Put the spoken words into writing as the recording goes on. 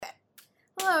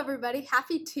Hello, everybody.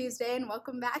 Happy Tuesday, and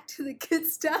welcome back to the Good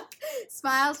Stuff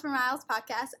Smiles for Miles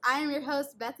podcast. I am your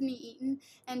host, Bethany Eaton,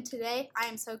 and today I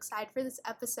am so excited for this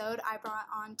episode. I brought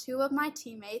on two of my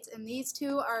teammates, and these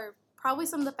two are probably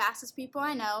some of the fastest people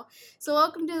I know. So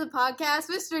welcome to the podcast,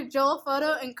 Mr. Joel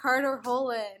Feauto and Carter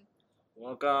Hohlen.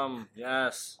 Welcome.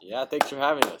 Yes. Yeah, thanks for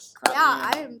having us.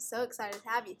 Yeah, I am so excited to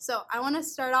have you. So I want to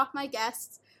start off my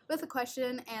guests with a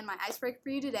question, and my icebreaker for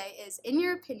you today is, in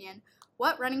your opinion,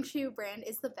 what running shoe brand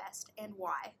is the best and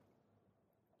why?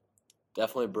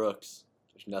 Definitely Brooks.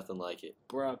 There's nothing like it.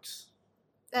 Brooks.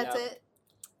 That's Yep. it?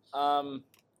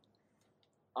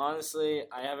 Honestly,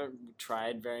 I haven't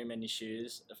tried very many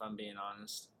shoes, if I'm being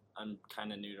honest. I'm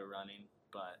kind of new to running,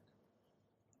 but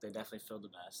they definitely feel the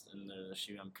best, and they're the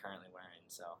shoe I'm currently wearing,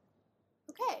 so.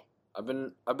 Okay. I've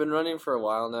been running for a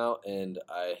while now, and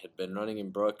I had been running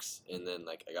in Brooks, and then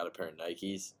I got a pair of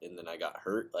Nikes, and then I got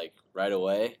hurt right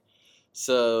away.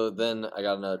 So then I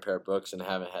got another pair of Brooks, and I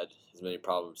haven't had as many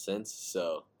problems since.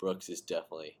 So Brooks is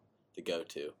definitely the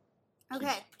go-to.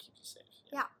 Okay. Keep you safe.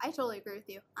 Yeah, I totally agree with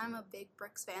you. I'm a big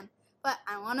Brooks fan. But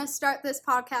I want to start this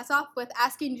podcast off with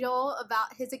asking Joel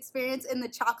about his experience in the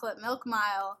chocolate milk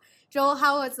mile. Joel,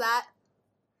 how was that?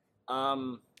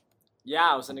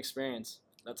 Yeah, it was an experience.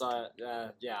 That's all.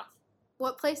 Yeah.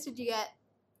 What place did you get?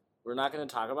 We're not going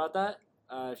to talk about that.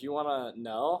 If you want to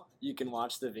know, you can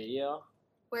watch the video.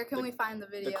 Where can we find the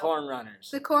video? The Corn Runners.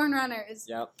 The Corn Runners.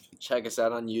 Yep. Check us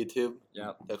out on YouTube.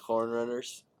 Yep. The Corn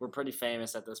Runners. We're pretty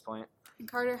famous at this point. And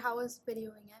Carter, how was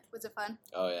videoing it? Was it fun?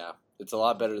 Oh yeah, it's a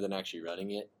lot better than actually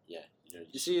running it. Yeah.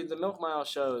 You see, the Milk Mile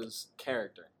shows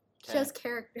character. Okay? Shows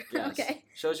character. Yes. Okay.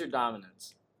 Shows your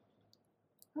dominance.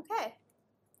 Okay.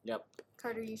 Yep.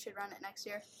 Carter, you should run it next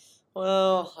year.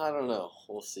 Well, I don't know.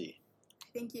 We'll see. I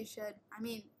think you should. I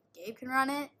mean, Gabe can run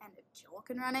it, and if Joel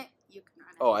can run it, you can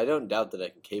run it. Oh, I don't doubt that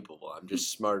I'm capable. I'm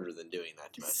just smarter than doing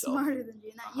that to myself. Smarter than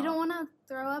doing that. You don't want to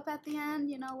throw up at the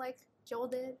end, like Joel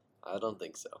did? I don't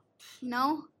think so.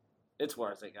 No? It's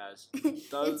worth it, guys.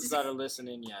 Those that are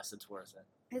listening, yes, it's worth it.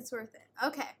 It's worth it.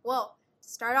 Okay, well, to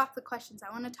start off the questions, I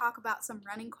want to talk about some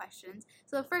running questions.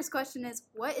 So the first question is,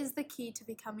 what is the key to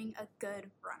becoming a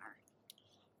good runner?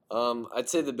 I'd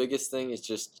say the biggest thing is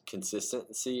just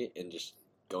consistency and just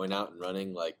going out and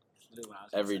running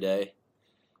every day,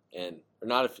 and or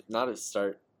not a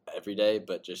start every day,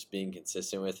 but just being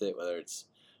consistent with it. Whether it's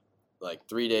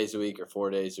 3 days a week or 4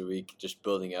 days a week, just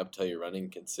building up till you're running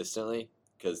consistently,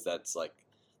 because that's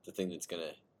the thing that's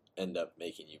gonna end up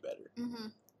making you better. Mm-hmm.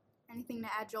 Anything to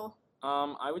add, Joel?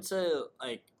 I would say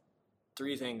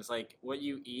 3 things. What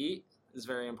you eat is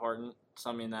very important.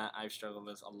 Something that I've struggled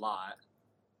with a lot.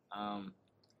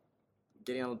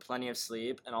 Getting plenty of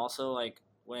sleep, and also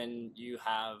when you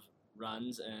have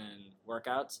runs and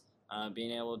workouts,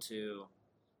 being able to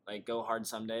go hard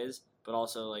some days, but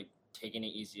also taking it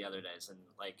easy other days, and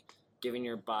giving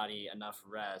your body enough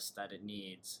rest that it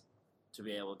needs to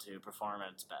be able to perform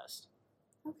at its best.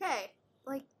 Okay.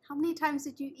 How many times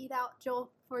did you eat out,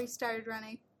 Joel, before you started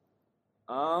running?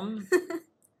 I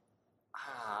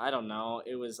don't know.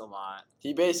 It was a lot.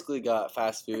 He basically got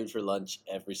fast food for lunch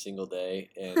every single day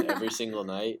and every single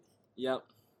night. Yep.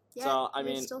 Yeah, So, I you're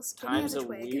mean, still skinny times as a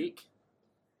twig. week,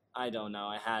 I don't know.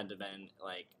 I had to been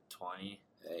 20.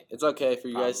 Hey, it's okay for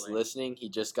you guys Probably. listening. He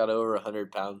just got over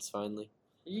 100 pounds finally.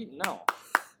 No.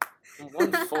 I'm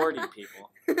 140, people.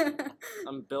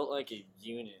 I'm built like a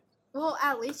unit. Well,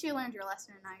 at least you learned your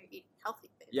lesson and now you're eating healthy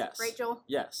foods. Yes. Right, Joel?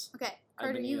 Yes. Okay. I've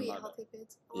Carter, been you eating eat a lot of healthy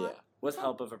foods a Yeah. lot. With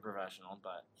help of a professional,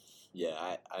 but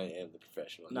Yeah, I am the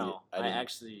professional. no. I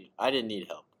didn't need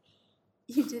help.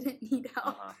 You didn't need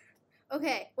help. Uh-huh.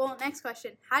 Okay, well, next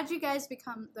question. How did you guys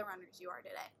become the runners you are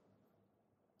today?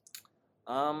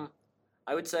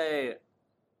 I would say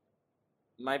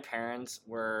my parents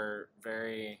were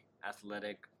very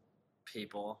athletic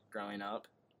people growing up,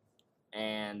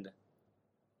 and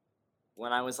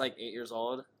when I was 8 years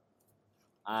old,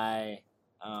 I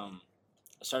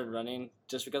started running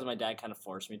just because my dad kind of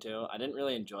forced me to. I didn't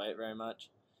really enjoy it very much.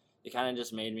 It kind of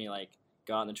just made me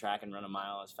go out on the track and run a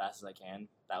mile as fast as I can.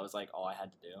 That was all I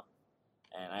had to do,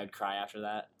 and I would cry after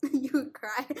that. You would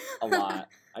cry. A lot.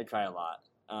 I'd cry a lot.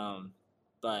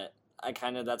 But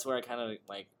that's where I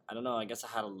I don't know, I guess I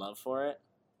had a love for it.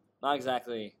 Not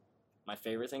exactly my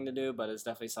favorite thing to do, but it's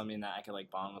definitely something that I could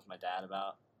bond with my dad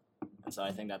about. And so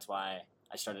I think that's why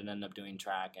I started ending up doing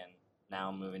track, and now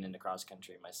I'm moving into cross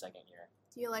country my second year.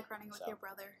 Do you like running with your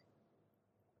brother?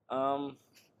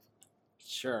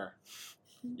 Sure.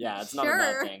 Yeah, it's not a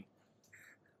bad thing.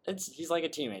 He's like a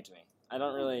teammate to me. I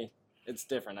don't really, it's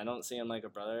different. I don't see him like a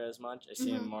brother as much. I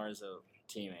see him more as a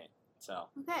teammate. So.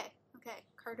 Okay.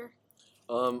 Carter?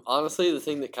 Honestly, the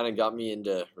thing that kind of got me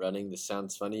into running, this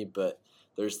sounds funny, but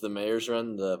there's the Mayor's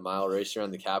Run, the mile race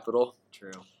around the Capitol.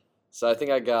 True. So I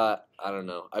think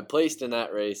I placed in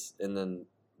that race, and then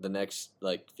the next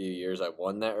few years I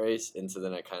won that race, and so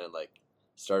then I kind of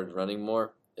started running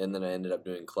more, and then I ended up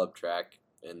doing club track,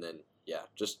 and then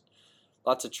just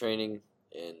lots of training,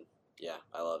 and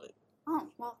I love it. Oh,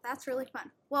 well, that's really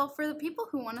fun. Well, for the people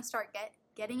who want to start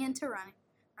getting into running,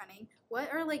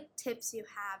 what are tips you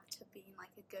have to being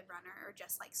a good runner or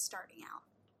just starting out?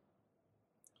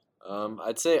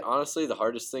 I'd say honestly the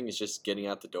hardest thing is just getting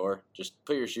out the door. Just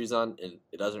put your shoes on, and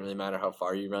it doesn't really matter how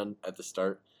far you run at the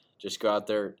start. Just go out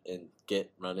there and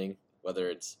get running. Whether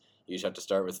it's you just have to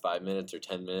start with 5 minutes or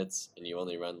 10 minutes, and you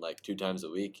only run 2 times a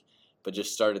week, but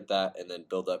just start at that and then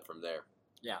build up from there.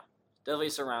 Yeah, definitely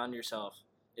surround yourself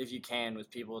if you can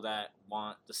with people that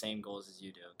want the same goals as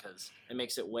you do, because it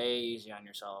makes it way easier on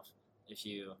yourself if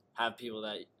you have people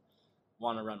that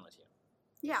want to run with you.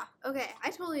 Yeah, okay, I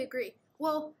totally agree.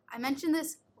 Well, I mentioned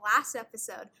this last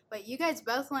episode, but you guys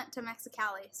both went to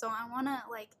Mexicali, so I want to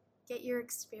get your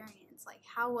experience.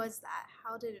 How was that?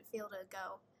 How did it feel to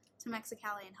go to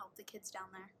Mexicali and help the kids down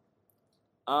there?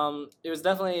 It was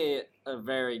definitely a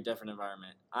very different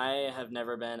environment. I have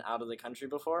never been out of the country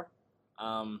before,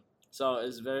 so it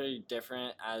was very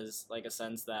different as a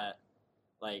sense that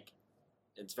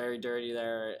it's very dirty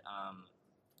there.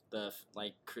 The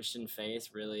Christian faith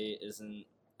really isn't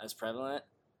as prevalent.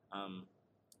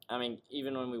 I mean,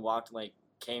 even when we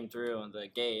came through the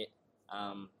gate,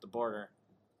 the border,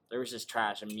 there was just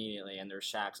trash immediately, and there were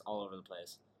shacks all over the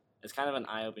place. It's kind of an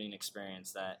eye-opening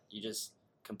experience that you just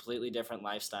completely different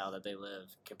lifestyle that they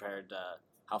live compared to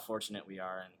how fortunate we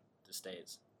are in the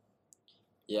States.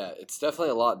 Yeah, it's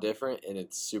definitely a lot different, and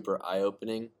it's super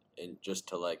eye-opening, and just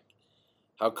to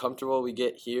how comfortable we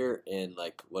get here, and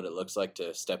what it looks like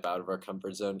to step out of our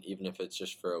comfort zone, even if it's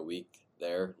just for a week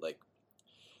there.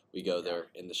 We go there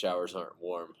and the showers aren't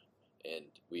warm, and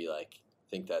we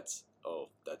think that's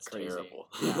crazy. Terrible.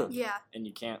 Yeah. And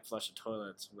you can't flush the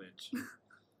toilets, which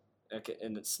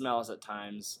and it smells at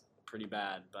times pretty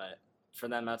bad, but for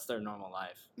them that's their normal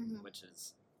life, which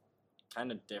is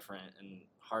kind of different and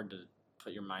hard to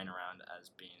put your mind around as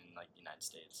being in the United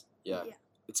States. Yeah.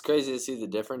 It's crazy to see the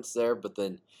difference there, but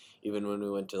then even when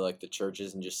we went to the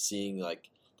churches and just seeing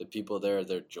the people there,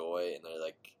 their joy, and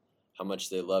their how much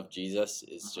they love Jesus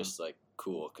is just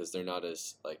cool, because they're not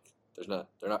as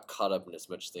they're not caught up in as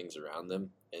much things around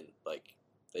them, and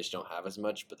they just don't have as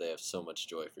much, but they have so much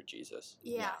joy for Jesus.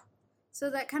 Yeah. So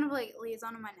that kind of leads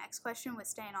on to my next question with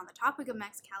staying on the topic of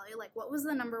Mexicali. What was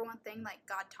the number one thing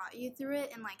God taught you through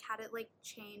it, and how did it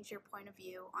change your point of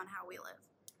view on how we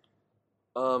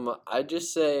live? I'd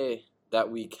just say that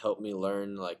week helped me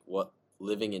learn what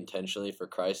living intentionally for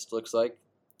Christ looks like.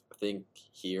 I think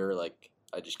here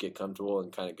I just get comfortable and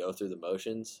kind of go through the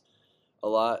motions a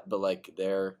lot, but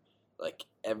there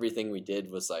everything we did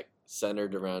was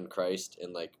centered around Christ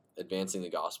and advancing the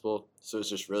gospel. So it's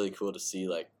just really cool to see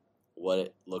what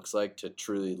it looks like to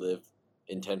truly live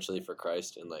intentionally for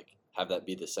Christ and have that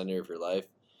be the center of your life.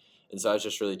 And so I was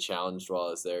just really challenged while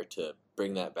I was there to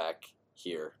bring that back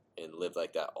here and live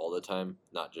like that all the time,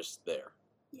 not just there.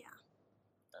 Yeah.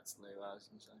 That's literally what I was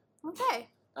going to say. Okay.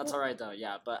 That's all right, though,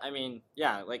 yeah. But, I mean,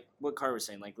 yeah, what Carter was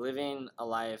saying, living a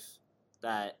life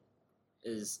that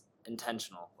is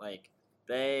intentional.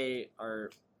 They are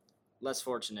less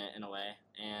fortunate in a way,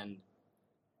 and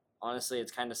honestly,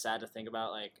 it's kind of sad to think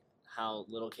about, how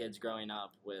little kids growing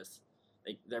up with,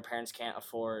 their parents can't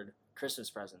afford Christmas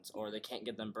presents, or they can't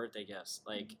get them birthday gifts.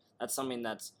 That's something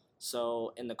that's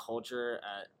so in the culture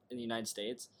in the United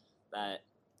States that,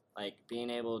 being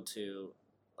able to,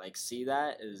 see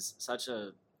that is such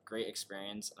a great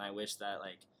experience, and I wish that,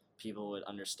 people would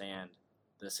understand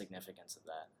the significance of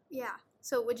that. Yeah.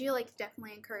 So would you,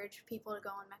 definitely encourage people to go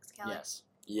on Mexicali? Yes.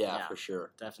 Yeah, for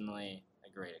sure. Definitely a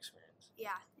great experience. Yeah.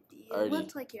 It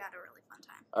looked like you had a really fun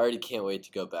time. I already can't wait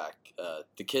to go back.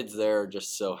 The kids there are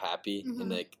just so happy,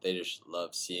 and they just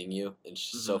love seeing you. And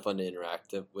it's just so fun to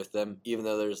interact with them, even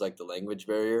though there's the language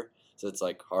barrier, so it's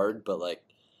hard, but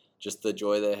just the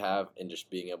joy they have and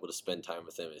just being able to spend time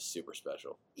with them is super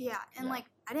special. Yeah, and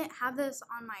I didn't have this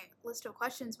on my list of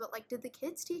questions, but did the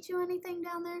kids teach you anything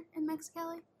down there in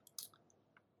Mexicali?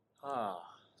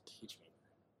 Teach me.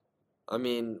 I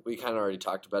mean, we kind of already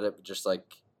talked about it, but just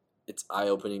it's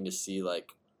eye-opening to see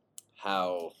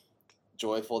how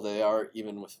joyful they are,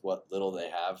 even with what little they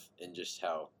have, and just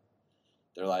how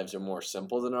their lives are more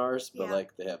simple than ours, but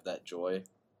they have that joy.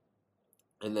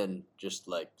 And then just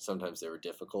sometimes they were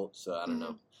difficult, so I don't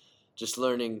know. Just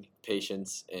learning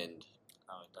patience and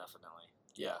definitely.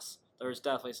 Yes. There was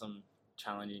definitely some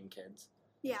challenging kids.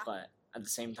 Yeah. But at the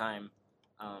same time,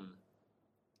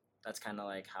 that's kind of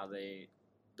like how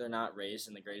they're not raised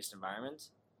in the greatest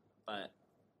environments. But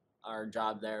our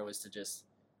job there was to just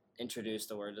introduce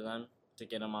the word to them to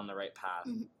get them on the right path.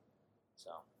 Mm-hmm. So.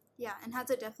 Yeah, and has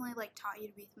it definitely like taught you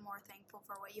to be more thankful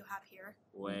for what you have here?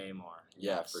 Way more.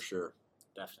 Yeah, Yes. for sure.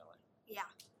 Definitely. Yeah.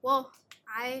 Well,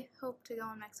 I hope to go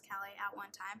on Mexicali at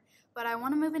one time, but I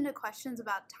want to move into questions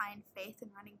about tying faith and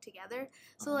running together.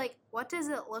 So, like, what does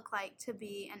it look like to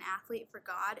be an athlete for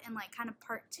God? And, like, kind of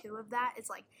part 2 of that is,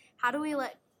 like, how do we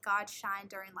let God shine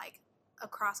during, like, a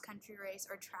cross-country race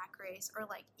or track race or,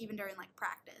 like, even during, like,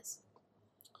 practice?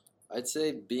 I'd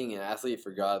say being an athlete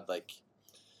for God, like,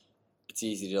 it's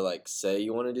easy to, like, say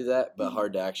you want to do that, but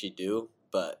hard to actually do.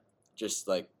 But just,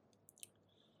 like,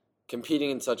 competing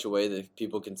in such a way that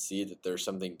people can see that there's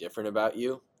something different about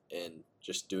you, and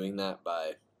just doing that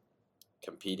by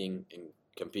competing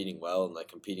well and like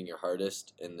competing your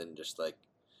hardest, and then just like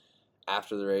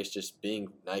after the race just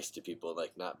being nice to people,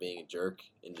 like not being a jerk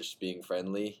and just being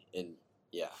friendly, and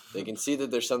yeah, they can see that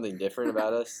there's something different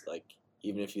about us, like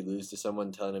even if you lose to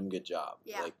someone, telling them good job.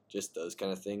 Yeah. Like just those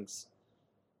kind of things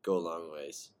go a long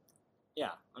ways.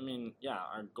 Yeah, I mean, yeah,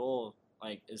 our goal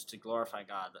like is to glorify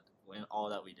God in all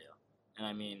that we do. And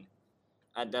I mean,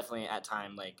 I definitely at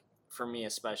time, like for me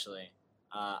especially,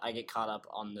 I get caught up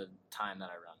on the time that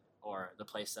I run or the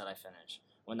place that I finish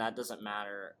when that doesn't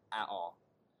matter at all.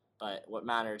 But what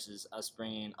matters is us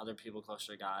bringing other people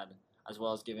closer to God, as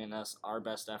well as giving us our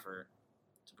best effort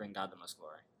to bring God the most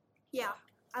glory. Yeah,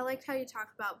 I liked how you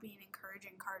talked about being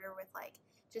encouraging Carter with like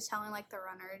just telling like the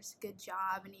runners good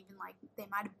job, and even like they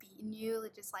might have beaten you,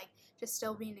 just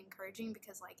still being encouraging,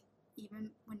 because like even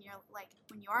when you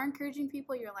are encouraging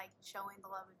people, you're like showing the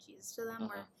love of Jesus to them.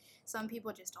 Where some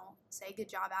people just don't say good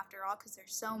job after all because they're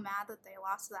so mad that they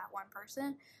lost to that one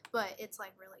person. But it's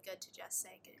like really good to just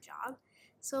say good job.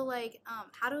 So like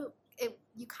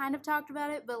you kind of talked about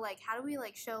it, but like how do we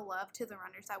like show love to the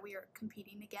runners that we are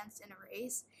competing against in a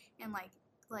race, and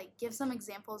like give some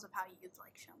examples of how you've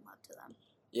like shown love to them?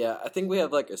 Yeah, I think we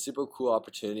have like a super cool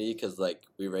opportunity because like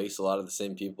we race a lot of the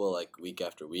same people like week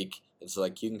after week, and so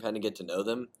like you can kind of get to know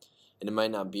them, and it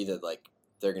might not be that like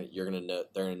they're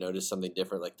gonna notice something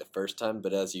different like the first time,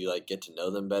 but as you like get to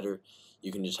know them better,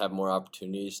 you can just have more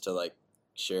opportunities to like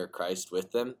share Christ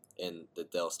with them, and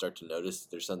that they'll start to notice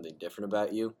there's something different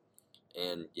about you.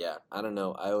 And yeah, I don't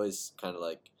know, I always kind of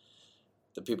like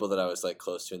the people that I was like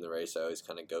close to in the race, I always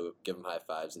kind of go give them high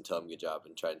fives and tell them good job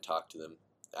and try and talk to them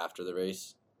after the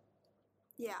race.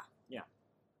 Yeah. Yeah.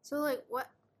 So like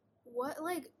what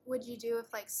like would you do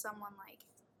if like someone like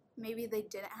maybe they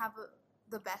didn't have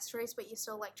the best race, but you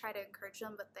still like try to encourage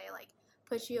them, but they like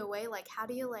push you away? Like how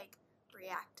do you like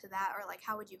react to that, or like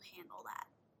how would you handle that?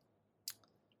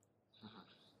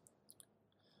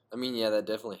 I mean, yeah, that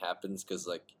definitely happens because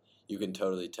like you can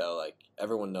totally tell like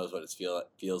everyone knows what it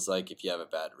feels like if you have a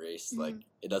bad race. Like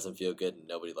it doesn't feel good and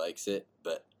nobody likes it,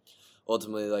 but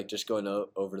ultimately like just going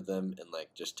over to them and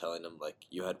like just telling them like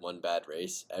you had one bad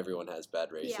race. Everyone has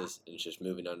bad races, and it's just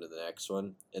moving on to the next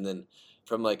one. And then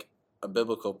from like a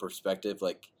biblical perspective,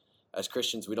 like as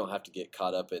Christians, we don't have to get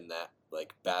caught up in that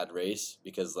like bad race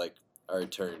because like our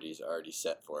eternity is already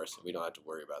set for us, and we don't have to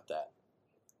worry about that.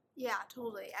 Yeah,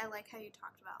 totally. I like how you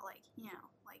talked about like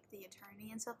like the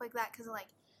eternity and stuff like that, because like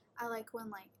I like when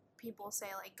like people say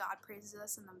like God praises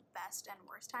us in the best and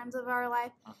worst times of our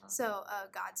life. So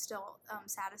God's still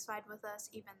satisfied with us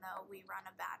even though we run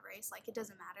a bad race. Like it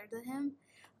doesn't matter to him.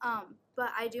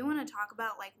 But I do want to talk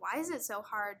about like why is it so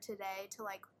hard today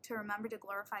to remember to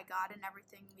glorify God in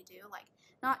everything we do, like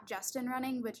not just in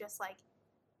running, but just like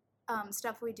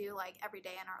stuff we do like every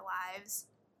day in our lives.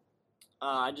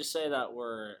 I just say that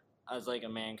as like a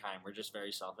mankind, we're just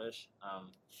very selfish.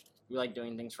 We like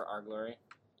doing things for our glory,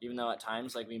 even though at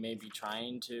times like we may be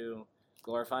trying to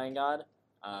glorifying God.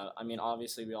 I mean,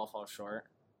 obviously we all fall short,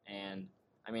 and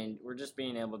I mean we're just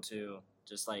being able to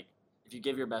just like if you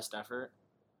give your best effort,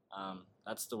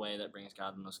 that's the way that brings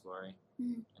God the most glory.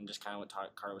 And just kind of what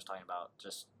Carter was talking about,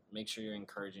 just make sure you're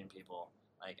encouraging people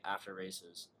like after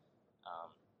races.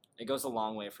 It goes a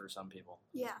long way for some people.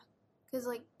 Yeah. Because,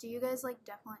 like, do you guys, like,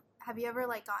 have you ever,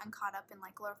 like, gotten caught up in,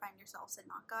 like, glorifying yourselves and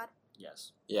not God?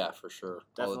 Yes. Yeah, for sure.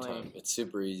 Definitely. All the time. It's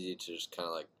super easy to just kind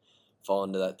of, like, fall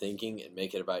into that thinking and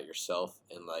make it about yourself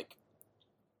and, like,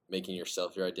 making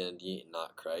yourself your identity and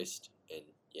not Christ. And,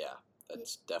 yeah,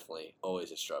 that's definitely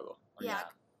always a struggle. Yeah.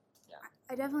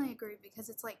 I definitely agree, because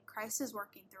it's, like, Christ is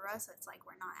working through us. It's, like,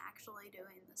 we're not actually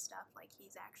doing the stuff. Like,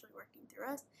 he's actually working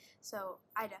through us. So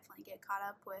I definitely get caught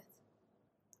up with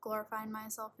glorifying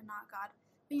myself and not God.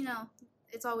 But,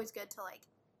 it's always good to, like,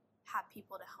 have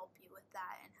people to help you with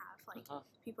that and have like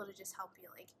people to just help you,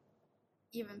 like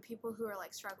even people who are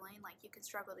like struggling, like you can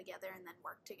struggle together and then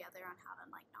work together on how to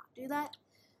like not do that.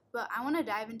 But I want to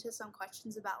dive into some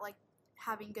questions about like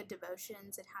having good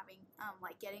devotions and having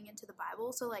like getting into the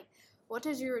Bible. So like, what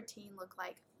does your routine look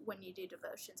like when you do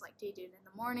devotions? Like, do you do it in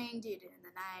the morning? Do you do it in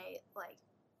the night? Like,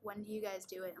 when do you guys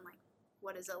do it, and like,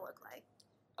 what does it look like?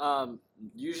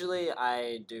 Usually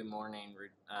I do morning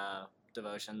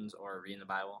devotions or reading the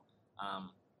Bible,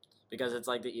 because it's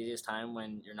like the easiest time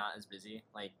when you're not as busy,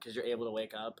 like because you're able to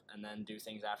wake up and then do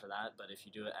things after that. But if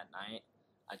you do it at night,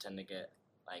 I tend to get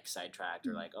like sidetracked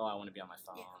or like, oh, I want to be on my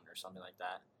phone or something like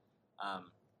that.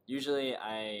 Usually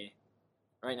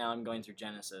right now I'm going through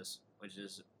Genesis, which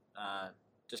is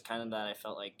just kind of that I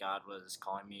felt like God was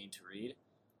calling me to read.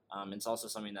 It's also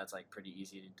something that's like pretty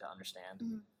easy to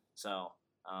understand. So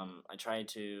I try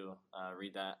to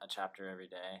read a chapter every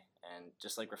day and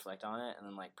just like reflect on it and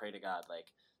then like pray to God like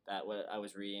that what I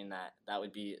was reading that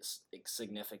would be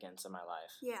significance in my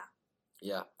life.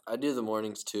 Yeah, I do the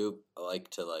mornings too. I like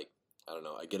to I don't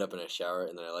know, I get up in a shower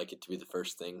and then I like it to be the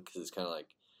first thing because it's kind of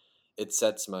like it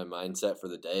sets my mindset for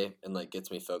the day and like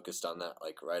gets me focused on that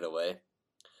like right away.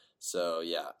 So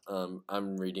yeah,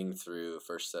 I'm reading through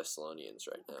First Thessalonians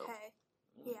right now. Okay.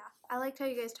 Yeah, I liked how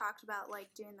you guys talked about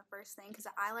like doing the first thing because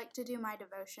I like to do my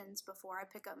devotions before I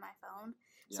pick up my phone.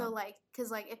 Yeah. So like,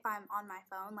 because like if I'm on my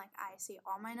phone, like I see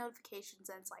all my notifications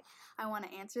and it's like I want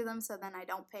to answer them, so then I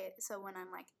don't pay it. So when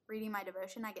I'm like reading my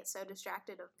devotion, I get so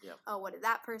distracted of oh, what did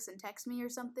that person text me or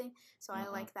something? So I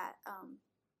like that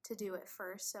to do it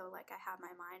first, so like I have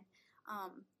my mind.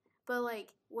 But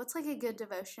like, what's like a good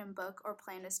devotion book or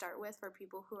plan to start with for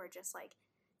people who are just like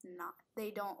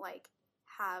they don't like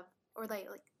have. Or they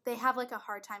have like a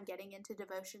hard time getting into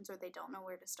devotions, or they don't know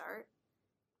where to start.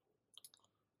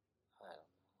 I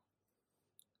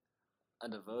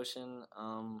don't know. A devotion,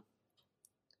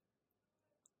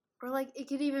 or like it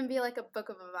could even be like a book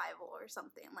of a Bible or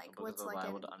something. Like what's like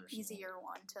an easier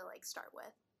one to like start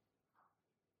with?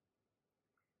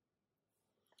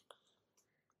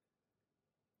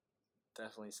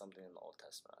 Definitely something in the Old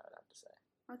Testament, I'd have to say.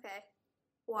 Okay,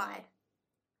 why?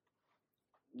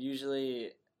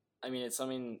 Usually. I mean, it's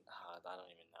something, I don't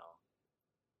even know.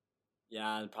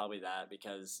 Yeah, probably that,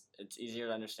 because it's easier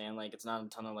to understand. Like, it's not a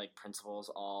ton of, like,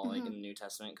 principles all, like, in the New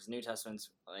Testament, because New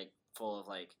Testament's, like, full of,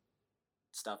 like,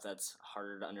 stuff that's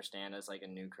harder to understand as, like, a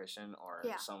new Christian or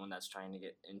someone that's trying to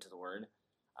get into the Word.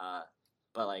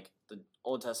 But, like, the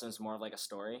Old Testament's more of, like, a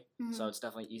story, so it's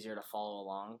definitely easier to follow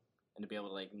along and to be able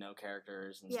to, like, know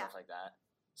characters and stuff like that.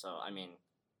 So, I mean,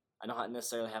 I don't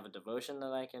necessarily have a devotion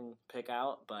that I can pick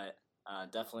out, but...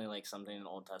 definitely like something in the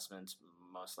Old Testament's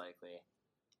most likely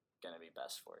gonna be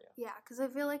best for you. Yeah, because I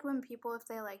feel like when people, if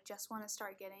they like just want to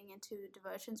start getting into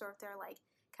devotions, or if they're like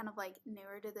kind of like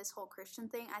newer to this whole Christian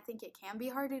thing, I think it can be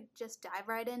hard to just dive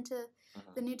right into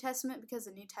the New Testament, because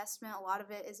the New Testament, a lot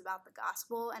of it is about the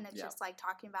gospel, and it's just like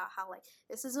talking about how like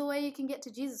this is a way you can get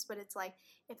to Jesus. But it's like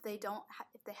if they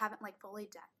haven't like fully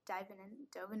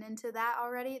dove into that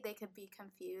already, they could be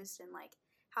confused and like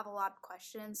have a lot of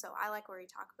questions. So I like where you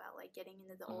talk about like getting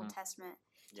into the Old Testament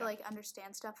to like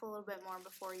understand stuff a little bit more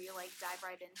before you like dive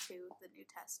right into the New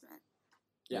Testament.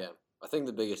 Yeah. I think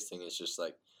the biggest thing is just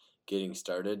like getting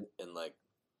started, and like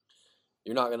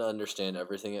you're not gonna understand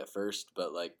everything at first,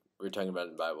 but like we were talking about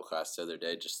in Bible class the other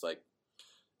day, just like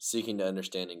seeking to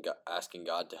understand and asking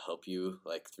God to help you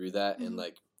like through that. And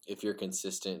like if you're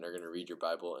consistent and are gonna read your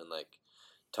Bible and like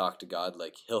talk to God,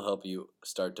 like He'll help you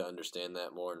start to understand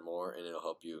that more and more, and it'll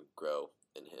help you grow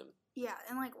in Him. Yeah,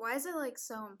 and like why is it like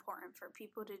so important for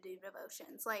people to do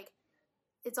devotions? Like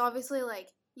it's obviously like,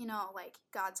 you know, like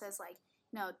God says like,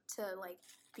 no, to like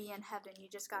be in heaven you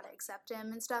just gotta accept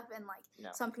Him and stuff, and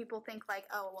like some people think like,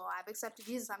 oh well, I've accepted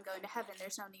Jesus, I'm going to heaven,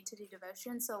 there's no need to do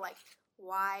devotion. So like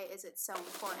why is it so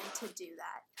important to do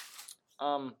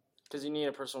that? Because you need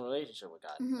a personal relationship with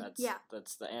God.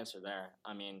 That's the answer there.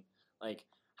 I mean, like,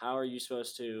 how are you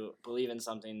supposed to believe in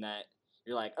something that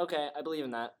you're like, okay, I believe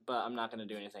in that, but I'm not going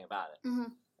to do anything about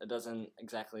it? It doesn't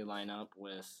exactly line up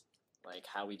with, like,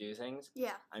 how we do things.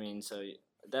 Yeah. I mean, so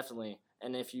definitely,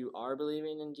 and if you are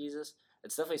believing in Jesus,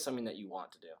 it's definitely something that you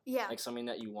want to do. Yeah. Like, something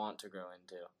that you want to grow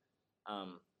into.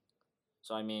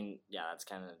 So, I mean, yeah, that's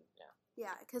kind of,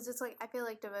 Yeah, because it's like, I feel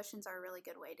like devotions are a really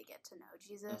good way to get to know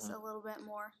Jesus a little bit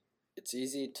more. It's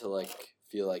easy to, like,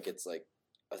 feel like it's, like,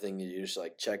 a thing that you just,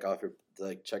 like, check off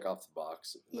the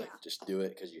box. Like, just do it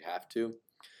because you have to.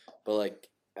 But, like,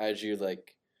 as you,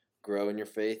 like, grow in your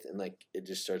faith, and, like, it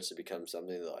just starts to become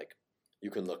something that, like, you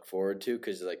can look forward to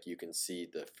because, like, you can see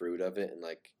the fruit of it and,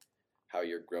 like, how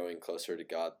you're growing closer to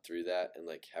God through that and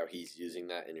like how He's using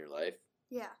that in your life.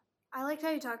 Yeah. I liked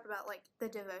how you talked about like the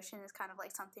devotion is kind of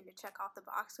like something to check off the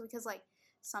box because like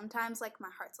sometimes like my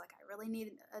heart's like I really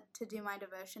need to do my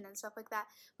devotion and stuff like that,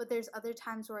 but there's other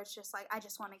times where it's just like I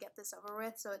just want to get this over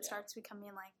with, so it starts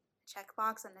becoming like a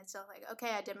checkbox and it's still like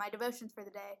okay, I did my devotions for the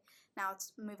day. Now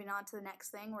it's moving on to the next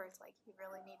thing where it's like you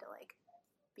really need to like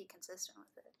be consistent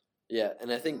with it. Yeah,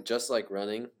 and I think just like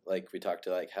running, like we talked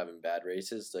to like having bad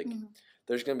races, like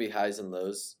there's going to be highs and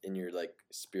lows in your like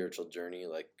spiritual journey,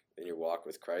 like in your walk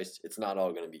with Christ. It's not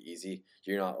all going to be easy.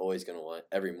 You're not always going to want,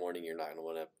 every morning you're not going to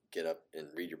want to get up and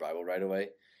read your Bible right away.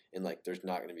 And like there's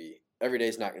not going to be, every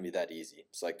day's not going to be that easy.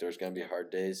 It's like there's going to be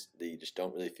hard days that you just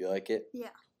don't really feel like it. Yeah.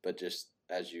 But just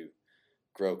as you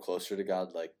grow closer to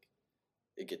God, like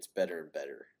it gets better and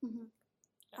better.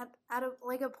 At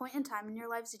a point in time in your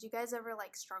lives, did you guys ever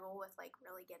like struggle with like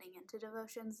really getting into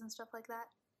devotions and stuff like that?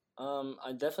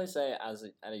 I'd definitely say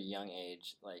at a young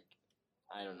age, like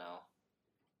I don't know,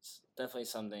 it's definitely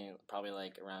something probably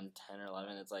like around 10 or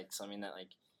 11. It's like something that like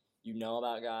you know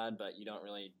about God, but you don't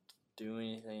really do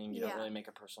anything. You don't really make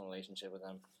a personal relationship with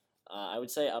Him. I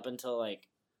would say up until like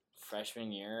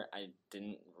freshman year, I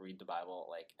didn't read the Bible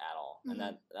like at all, and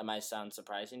that might sound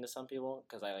surprising to some people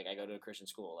because I go to a Christian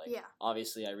school. Like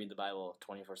obviously I read the Bible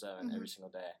 24/7 every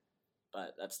single day,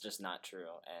 but that's just not true.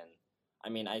 And I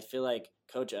mean I feel like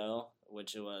Coach O,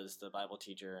 which was the Bible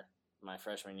teacher my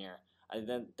freshman year, I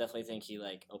then definitely think he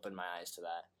like opened my eyes to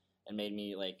that and made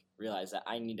me like realize that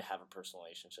I need to have a personal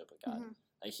relationship with God.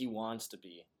 Like He wants to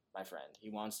be my friend.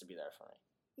 He wants to be there for me.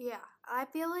 Yeah, I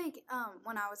feel like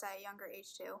when I was at a younger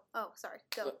age too. Oh, sorry.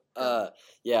 Go.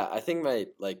 Yeah, I think my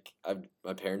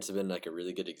parents have been like a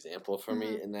really good example for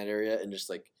me in that area, and just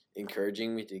like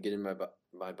encouraging me to get in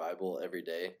my Bible every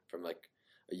day from like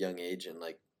a young age, and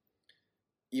like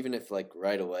even if like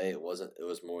right away it was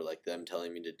more like them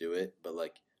telling me to do it, but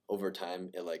like over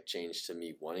time it like changed to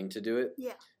me wanting to do it.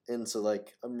 Yeah. And so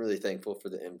like I'm really thankful for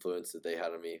the influence that they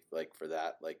had on me, like for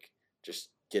that, like just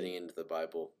getting into the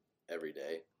Bible every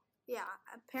day. Yeah,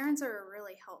 parents are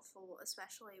really helpful,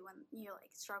 especially when you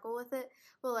like struggle with it.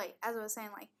 But like as I was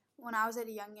saying, like when I was at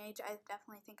a young age, I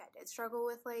definitely think I did struggle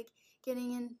with like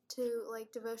getting into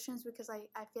like devotions because I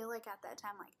feel like at that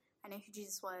time like I knew who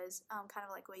Jesus was, kind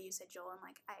of like what you said, Joel, and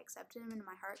like I accepted Him into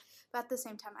my heart. But at the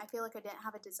same time, I feel like I didn't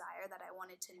have a desire that I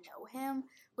wanted to know Him,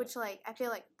 which like I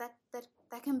feel like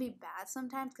that can be bad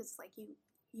sometimes because like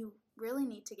you really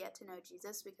need to get to know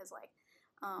Jesus because like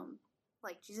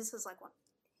Jesus is like one.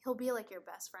 He'll be like your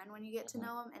best friend when you get to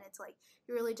know Him, and it's like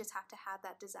you really just have to have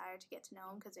that desire to get to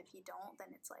know Him because if you don't, then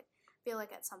it's like I feel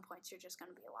like at some points you're just going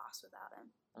to be lost without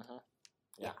Him.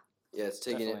 Yeah, it's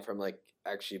taking it from like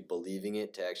actually believing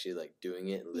it to actually like doing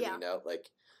it and living it out. Like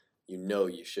you know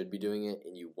you should be doing it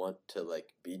and you want to like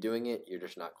be doing it. You're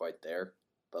just not quite there,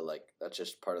 but like that's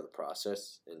just part of the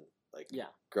process and like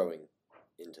growing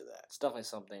into that. It's definitely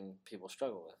something people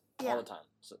struggle with all the time.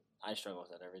 So I struggle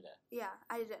with it every day. Yeah,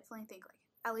 I definitely think like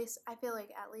at least I feel like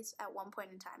at least at one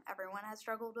point in time everyone has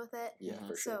struggled with it. Yeah,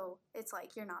 for sure. So it's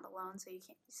like you're not alone, so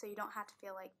you don't have to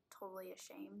feel like totally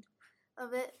ashamed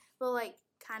of it. But like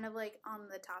kind of like on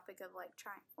the topic of like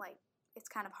trying like it's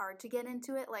kind of hard to get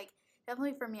into it. Like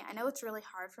definitely for me, I know it's really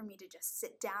hard for me to just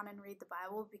sit down and read the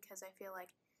Bible because I feel like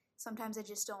sometimes I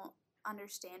just don't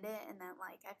understand it, and then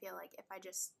like I feel like if I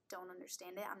just don't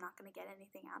understand it, I'm not going to get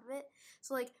anything out of it.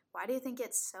 So like why do you think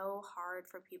it's so hard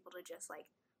for people to just like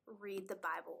read the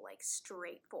Bible like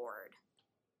straightforward?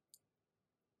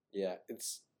 Yeah,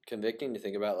 it's convicting to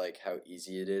think about like how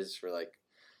easy it is for like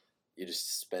you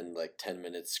just spend like 10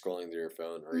 minutes scrolling through your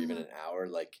phone or even an hour.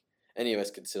 Like any of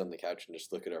us could sit on the couch and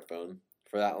just look at our phone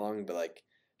for that long, but like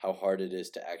how hard it is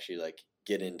to actually like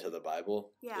get into the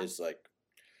Bible is like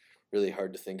really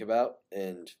hard to think about.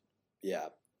 And yeah,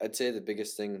 I'd say the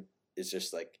biggest thing is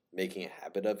just like making a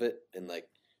habit of it and like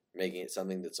making it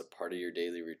something that's a part of your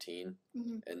daily routine.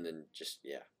 And then just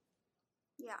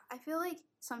Yeah, I feel like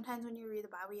sometimes when you read the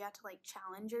Bible, you have to like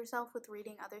challenge yourself with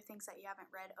reading other things that you haven't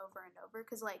read over and over.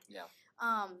 Because like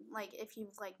if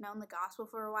you've like known the gospel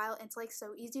for a while, it's like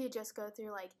so easy to just go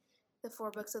through like the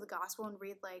 4 books of the gospel and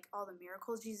read like all the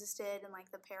miracles Jesus did and like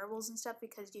the parables and stuff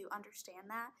because you understand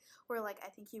that. Where like I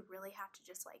think you really have to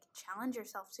just like challenge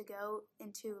yourself to go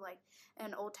into like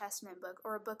an Old Testament book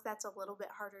or a book that's a little bit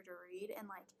harder to read, and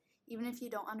like even if you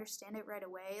don't understand it right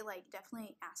away, like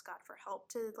definitely ask God for help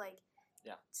to like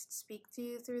speak to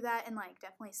you through that, and like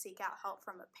definitely seek out help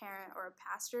from a parent or a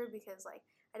pastor, because like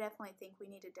I definitely think we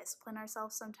need to discipline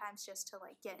ourselves sometimes just to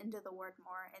like get into the word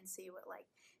more and see what like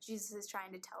Jesus is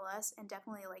trying to tell us, and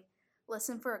definitely like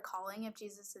listen for a calling. If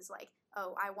Jesus is like,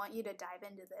 oh, I want you to dive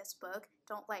into this book,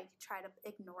 don't like try to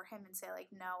ignore him and say like,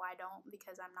 no, I don't,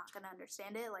 because I'm not going to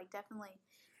understand it. Like, definitely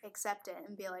accept it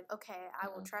and be like, okay, I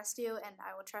will trust you, and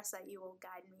I will trust that you will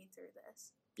guide me through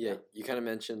this. Yeah, you kind of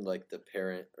mentioned like the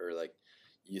parent or like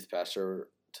youth pastor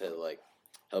to like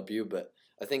help you, but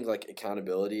I think like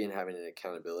accountability and having an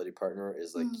accountability partner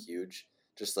is like huge.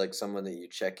 Just like someone that you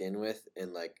check in with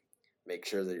and like make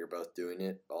sure that you're both doing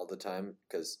it all the time,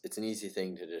 because it's an easy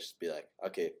thing to just be like,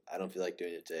 okay, I don't feel like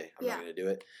doing it today, I'm not going to do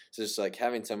it. So just like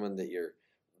having someone that you're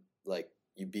like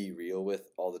you be real with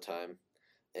all the time,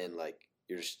 and like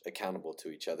you're just accountable to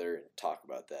each other and talk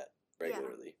about that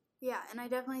regularly. Yeah, and I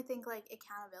definitely think, like,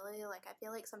 accountability, like, I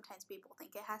feel like sometimes people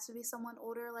think it has to be someone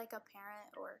older, like a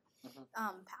parent or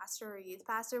pastor or youth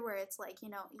pastor, where it's like, you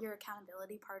know, your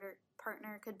accountability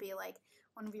partner could be, like,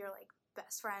 one of your, like,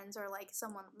 best friends or, like,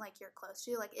 someone, like, you're close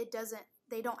to. Like,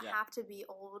 they don't have to be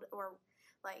old or,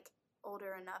 like,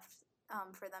 older enough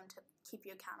for them to keep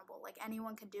you accountable. Like,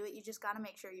 anyone can do it. You just got to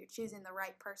make sure you're choosing the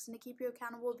right person to keep you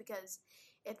accountable, because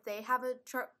if they have a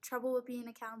trouble with being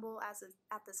accountable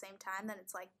at the same time, then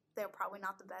it's like they're probably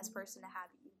not the best person to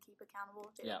have you keep accountable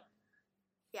to.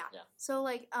 Yeah. So,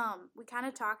 like, we kind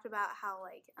of talked about how,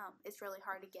 like, it's really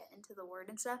hard to get into the Word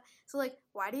and stuff. So, like,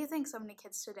 why do you think so many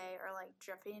kids today are, like,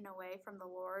 drifting away from the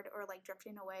Lord, or, like,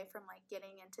 drifting away from, like,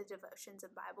 getting into devotions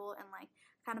and Bible and, like,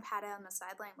 kind of had it on the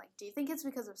sideline? Like, do you think it's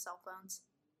because of cell phones?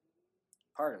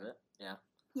 Part of it, yeah.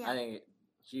 I think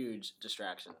huge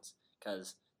distractions,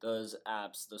 because those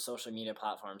apps, those social media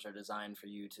platforms are designed for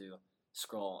you to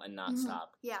scroll and not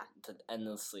stop. Yeah. To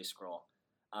endlessly scroll.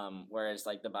 Whereas,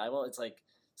 like, the Bible, it's, like,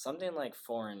 something, like,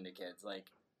 foreign to kids. Like,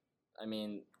 I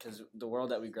mean, because the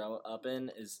world that we grow up in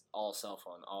is all cell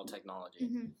phone, all technology.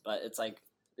 But it's, like,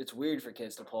 it's weird for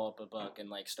kids to pull up a book and,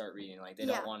 like, start reading. Like, they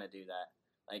don't want to do that.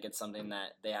 Like, it's something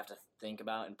that they have to think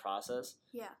about and process.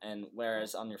 Yeah. And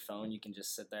whereas on your phone, you can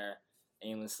just sit there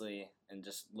aimlessly and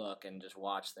just look and just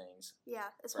watch things. Yeah,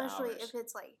 especially if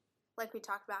it's, like we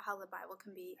talked about how the Bible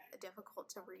can be difficult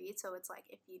to read. So it's like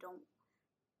if you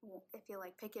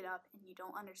like pick it up and you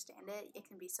don't understand it, it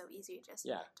can be so easy to just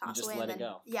toss just away let and it then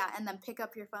go. And then pick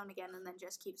up your phone again and then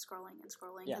just keep scrolling and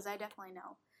scrolling, because I definitely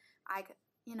know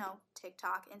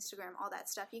TikTok, Instagram, all that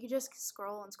stuff, you could just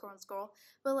scroll and scroll and scroll,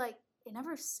 but like it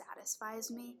never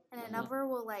satisfies me, and it never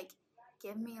will like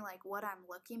give me like what I'm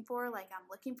looking for. Like I'm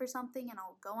looking for something and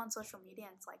I'll go on social media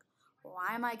and it's like,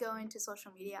 why am I going to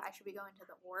social media? I should be going to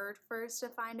the Word first to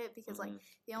find it, because like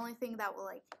the only thing that will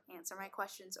like answer my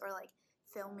questions or like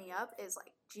fill me up is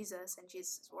like Jesus and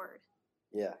Jesus' Word.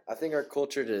 Yeah, I think our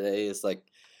culture today is like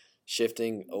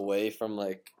shifting away from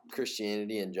like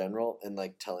Christianity in general, and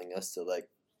like telling us to like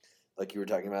you were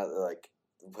talking about, like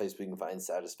the place we can find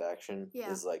satisfaction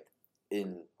is like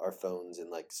in our phones and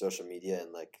like social media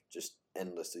and like just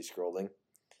endlessly scrolling.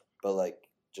 But like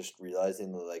just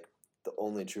realizing that like the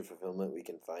only true fulfillment we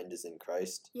can find is in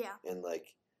Christ. Yeah. And like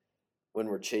when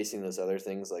we're chasing those other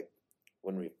things, like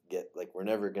when we get like we're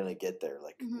never gonna get there.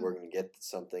 Like we're gonna get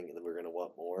something and then we're gonna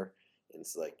want more. And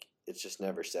it's like it's just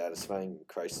never satisfying.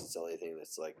 Christ is the only thing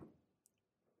that's like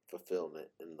fulfillment,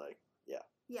 and like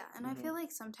Yeah, and I feel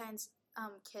like sometimes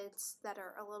kids that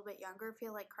are a little bit younger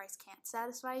feel like Christ can't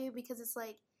satisfy you, because it's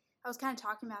like, I was kind of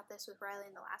talking about this with Riley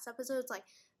in the last episode. It's like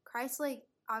Christ, like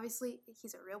obviously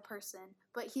he's a real person,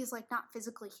 but he's like not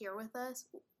physically here with us.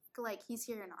 Like he's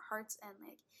here in our hearts, and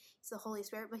like he's the Holy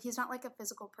Spirit, but he's not like a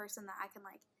physical person that I can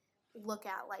like look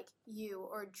at like you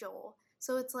or Joel.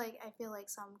 So it's like I feel like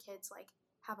some kids like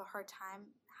have a hard time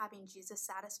having Jesus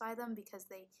satisfy them because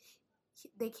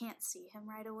they can't see him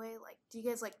right away. Like, do you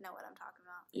guys like know what I'm talking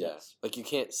about? Yeah, like you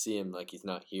can't see him, like he's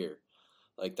not here.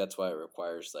 Like that's why it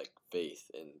requires like faith,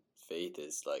 and faith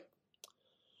is like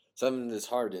something that's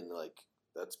hard, and like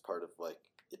that's part of like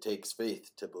it takes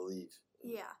faith to believe.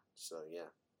 Yeah. So yeah.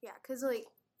 Yeah, because like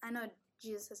I know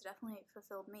Jesus has definitely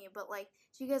fulfilled me, but like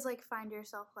do you guys like find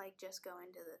yourself like just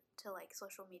going to like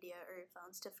social media or your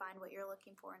phones to find what you're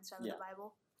looking for instead of the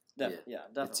Bible? Definitely.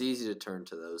 It's easy to turn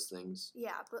to those things.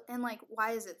 Yeah, but and like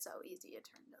why is it so easy to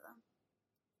turn to them?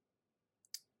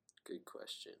 Good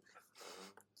question.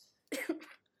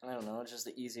 I don't know. It's just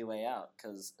the easy way out,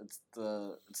 because it's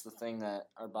the thing that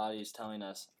our body is telling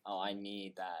us. Oh, I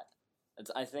need that.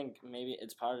 I think maybe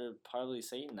it's partly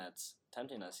Satan that's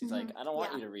tempting us. He's like, I don't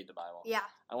want you to read the Bible. Yeah.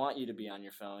 I want you to be on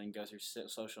your phone, go through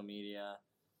social media,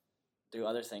 do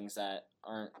other things that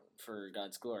aren't for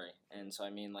God's glory. And so I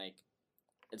mean, like,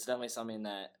 it's definitely something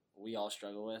that we all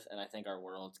struggle with, and I think our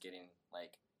world's getting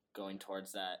like going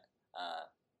towards that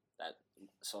that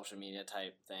social media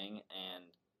type thing, and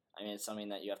I mean it's something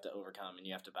that you have to overcome and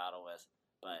you have to battle with.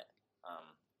 But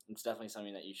it's definitely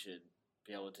something that you should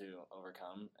be able to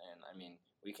overcome. And I mean,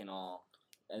 we can all,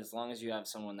 as long as you have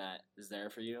someone that is there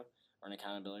for you or an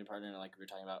accountability partner, like we were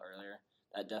talking about earlier,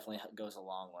 that definitely goes a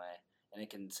long way, and it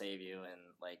can save you, and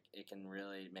like it can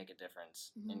really make a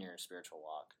difference in your spiritual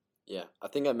walk. Yeah, I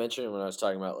think I mentioned it when I was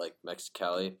talking about like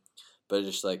Mexicali, but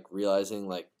just like realizing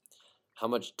like how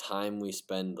much time we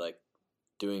spend like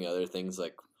doing other things.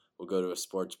 Like we'll go to a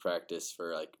sports practice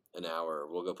for like an hour,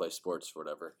 we'll go play sports or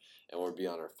whatever, and we'll be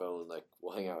on our phone, like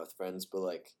we'll hang out with friends, but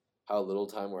like how little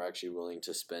time we're actually willing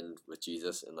to spend with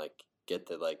Jesus and like get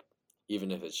the like,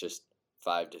 even if it's just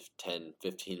 5 to 10,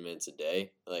 15 minutes a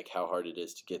day, like how hard it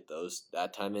is to get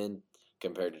that time in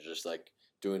compared to just like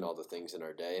doing all the things in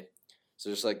our day. So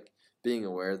just like being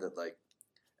aware that like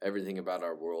everything about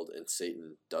our world and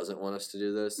Satan doesn't want us to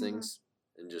do those things,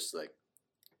 and just like,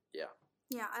 yeah.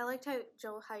 Yeah, I liked how,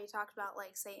 Joel, how you talked about,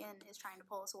 like, Satan is trying to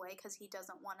pull us away because he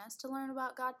doesn't want us to learn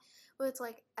about God. But it's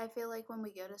like, I feel like when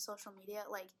we go to social media,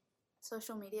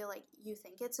 like, you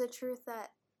think it's a truth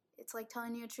that it's, like,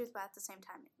 telling you a truth, but at the same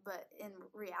time, but in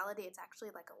reality, it's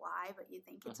actually, like, a lie, but you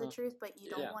think it's a truth, but you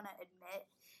don't want to admit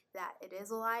that it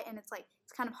is a lie. And it's, like,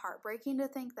 it's kind of heartbreaking to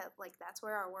think that, like, that's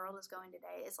where our world is going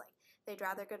today. It's, like, they'd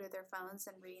rather go to their phones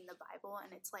than reading the Bible,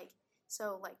 and it's, like,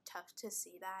 so, like, tough to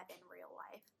see that in real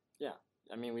life. Yeah.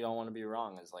 I mean, we don't want to be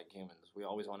wrong as, like, humans. We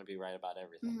always want to be right about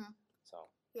everything. So.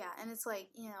 Yeah, and it's like,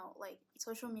 you know, like,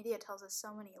 social media tells us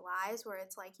so many lies where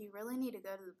it's like, you really need to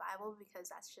go to the Bible because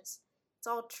that's just, it's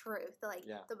all truth. Like,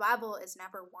 the Bible is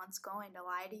never once going to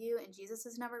lie to you, and Jesus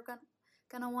is never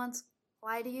gonna once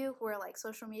lie to you, where, like,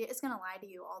 social media is gonna lie to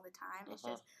you all the time. It's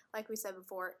just, like we said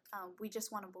before, we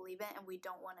just want to believe it, and we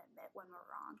don't want to admit when we're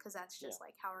wrong, because that's just,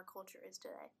 like, how our culture is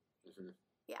today.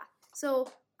 Yeah.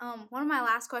 So, one of my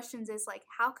last questions is, like,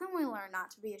 how can we learn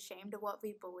not to be ashamed of what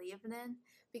we believe in?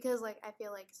 Because, like, I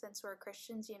feel like since we're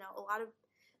Christians, you know,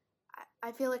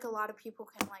 I feel like a lot of people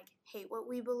can, like, hate what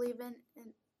we believe in,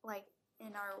 like,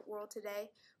 in our world today,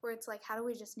 where it's like, how do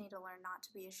we just need to learn not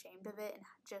to be ashamed of it and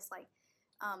just, like,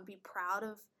 be proud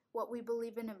of what we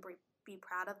believe in and be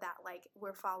proud of that, like,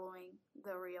 we're following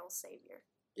the real Savior.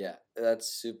 Yeah, that's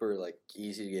super, like,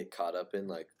 easy to get caught up in,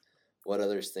 like, what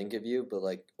others think of you, but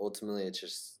like ultimately it's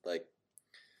just like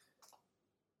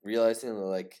realizing that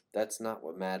like that's not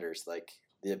what matters. Like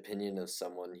the opinion of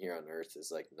someone here on earth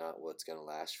is like not what's gonna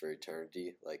last for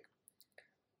eternity. Like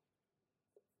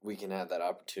we can have that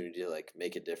opportunity to like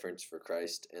make a difference for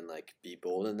Christ and like be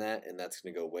bold in that, and that's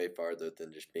gonna go way farther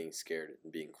than just being scared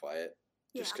and being quiet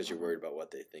just because you're worried about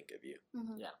what they think of you.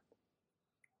 Yeah,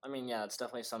 I mean, yeah, it's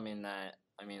definitely something that,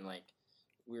 I mean, like,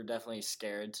 we're definitely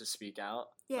scared to speak out,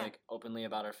 like, openly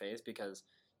about our faith, because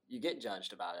you get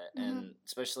judged about it. And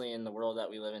especially in the world that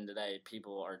we live in today,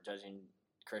 people are judging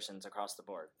Christians across the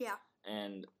board. Yeah.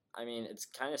 And, I mean, it's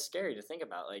kind of scary to think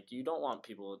about. Like, you don't want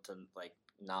people to, like,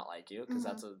 not like you, because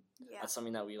that's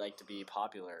something that we like to be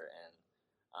popular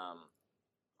in.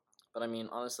 But, I mean,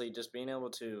 honestly, just being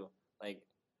able to, like,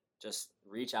 just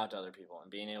reach out to other people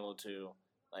and being able to,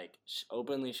 like,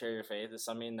 openly share your faith is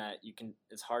something that you can,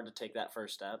 it's hard to take that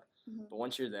first step, but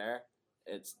once you're there,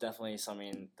 it's definitely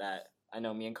something that I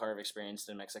know me and Carter have experienced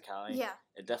in Mexicali. Yeah.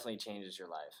 It definitely changes your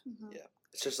life. Yeah.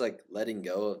 It's just, like, letting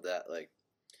go of that, like,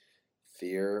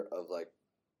 fear of, like,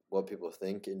 what people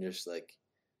think, and just, like,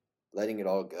 letting it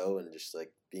all go and just,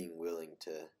 like, being willing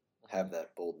to have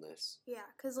that boldness. Yeah,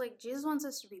 because, like, Jesus wants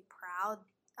us to be proud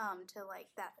to, like,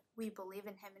 that we believe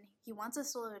in him, and he wants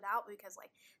us to live it out, because, like,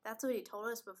 that's what he told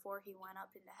us before he went up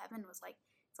into heaven, was, like,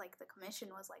 it's like the commission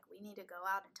was, like, we need to go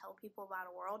out and tell people about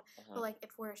a world. But, like,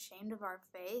 if we're ashamed of our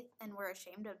faith and we're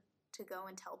ashamed to go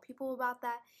and tell people about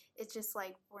that, it's just,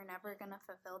 like, we're never going to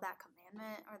fulfill that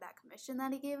commandment or that commission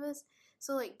that he gave us.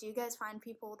 So, like, do you guys find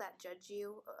people that judge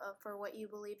you for what you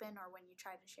believe in, or when you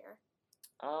try to share?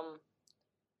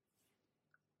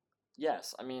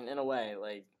 Yes, I mean, in a way,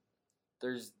 like,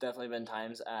 there's definitely been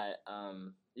times at,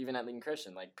 even at Lincoln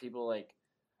Christian, like, people, like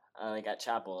at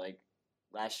chapel, like,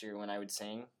 last year when I would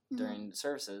sing during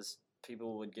services,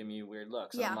 people would give me weird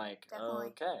looks. Yeah, and I'm like, definitely.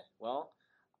 Okay, well,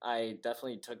 I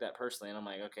definitely took that personally, and I'm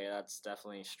like, okay, that's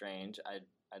definitely strange.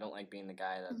 I don't like being the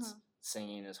guy that's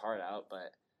singing his heart out,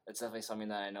 but it's definitely something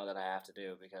that I know that I have to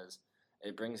do, because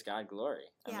it brings God glory.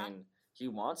 Yeah. I mean, he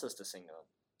wants us to sing to him.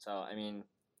 So, I mean,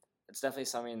 it's definitely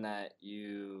something that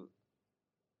you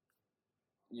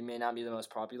may not be the most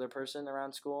popular person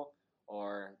around school,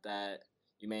 or that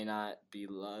you may not be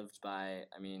loved by,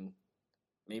 I mean,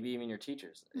 maybe even your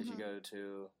teachers if you go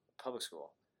to public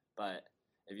school. But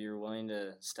if you're willing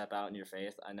to step out in your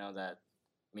faith, I know that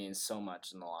means so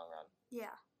much in the long run.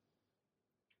 Yeah.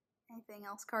 Anything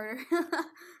else, Carter?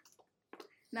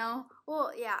 No?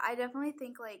 Well, yeah, I definitely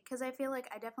think, like, because I feel like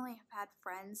I definitely have had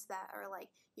friends that are, like,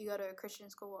 you go to a Christian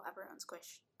school, well, everyone's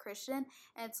Christian,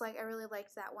 and it's, like, I really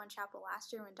liked that one chapel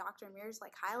last year when Dr. Mears,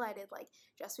 like, highlighted, like,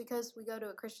 just because we go to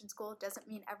a Christian school doesn't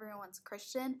mean everyone's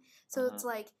Christian, so it's,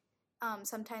 like,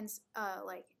 sometimes,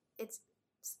 like, it's,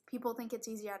 people think it's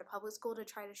easier at a public school to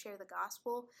try to share the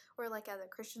gospel, or, like, at a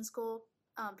Christian school,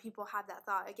 people have that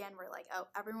thought again where like, oh,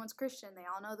 everyone's Christian, they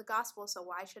all know the gospel, so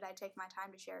why should I take my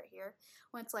time to share it here?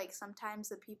 When it's like sometimes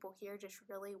the people here just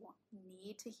really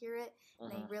need to hear it,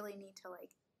 and they really need to like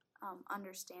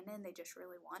understand it, and they just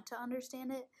really want to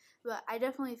understand it. But I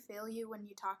definitely feel you when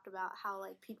you talked about how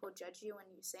like people judge you when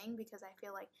you sing, because I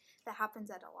feel like that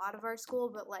happens at a lot of our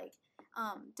school, but like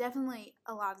definitely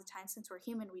a lot of the time, since we're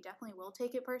human, we definitely will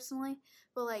take it personally,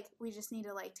 but like we just need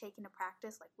to like take into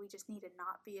practice, like we just need to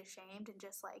not be ashamed and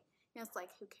just like, you know, it's like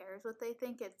who cares what they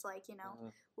think. It's like, you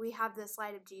know, we have this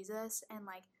light of Jesus, and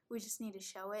like we just need to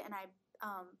show it. And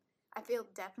I feel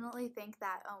definitely think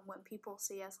that when people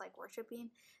see us like worshiping,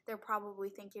 they're probably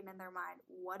thinking in their mind,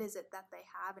 what is it that they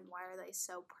have, and why are they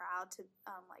so proud to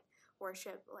like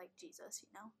worship like Jesus, you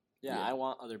know? Yeah, I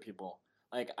want other people.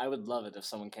 Like, I would love it if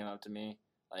someone came up to me,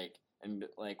 like, and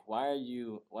like, why do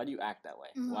you act that way?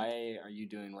 Why are you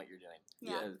doing what you're doing?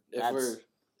 Yeah.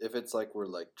 If it's like we're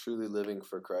like truly living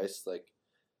for Christ, like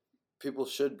people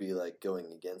should be like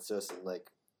going against us, and like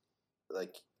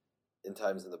in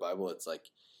times in the Bible, it's like,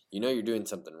 you know, you're doing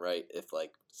something right if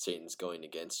like Satan's going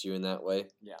against you in that way.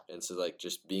 Yeah. And so like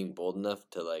just being bold enough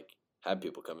to like have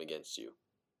people come against you.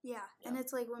 Yeah. And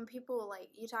it's like when people like,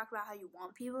 you talk about how you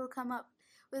want people to come up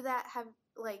with that, have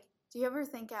like, do you ever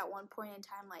think at one point in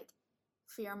time like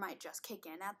fear might just kick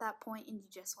in at that point and you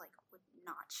just like would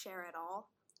not share at all?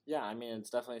 Yeah, I mean,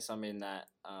 it's definitely something that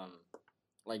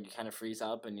like you kind of freeze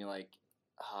up and you're like,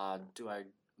 do I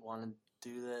want to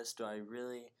do this? Do I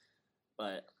really?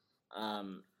 But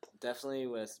definitely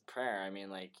with prayer, I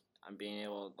mean, like, I'm being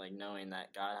able, like, knowing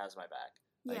that God has my back.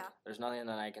 Like, there's nothing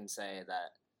that I can say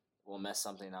that will mess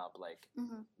something up, like,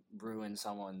 ruin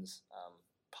someone's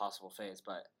possible faith.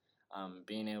 But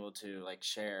being able to, like,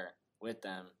 share with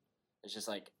them, it's just,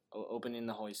 like, opening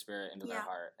the Holy Spirit into their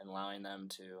heart and allowing them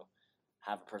to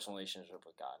have a personal relationship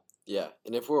with God. Yeah,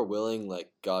 and if we're willing,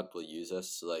 like, God will use us,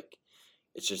 so, like,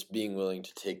 it's just being willing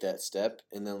to take that step,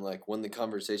 and then like when the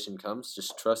conversation comes,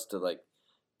 just trust that like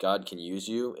God can use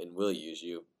you and will use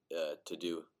you to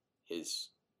do His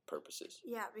purposes.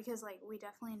 Yeah, because like we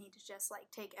definitely need to just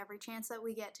like take every chance that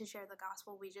we get to share the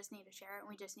gospel. We just need to share it, and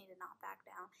we just need to not back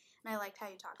down. And I liked how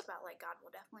you talked about like God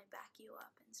will definitely back you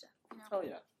up and stuff. You know? Oh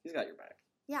yeah, He's got your back.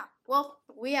 Yeah. Well,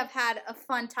 we have had a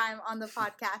fun time on the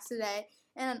podcast today,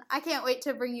 and I can't wait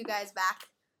to bring you guys back.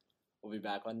 We'll be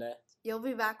back one day. You'll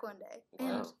be back one day.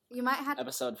 Wow. And you might have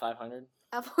Episode 500?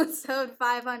 Episode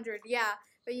 500, yeah.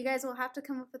 But you guys will have to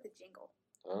come up with a jingle.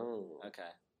 Oh. Okay.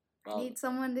 Well, I need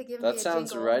someone to give me a jingle. That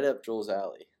sounds right up Joel's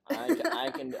alley.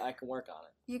 I can work on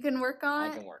it. You can work on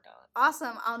it? I can work on it.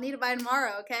 Awesome. I'll need it by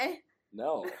tomorrow, okay?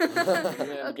 No. You're going to have to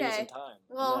give me some time.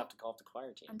 Well, I'm going to have to call up the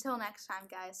choir team. Until next time,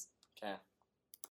 guys. Okay.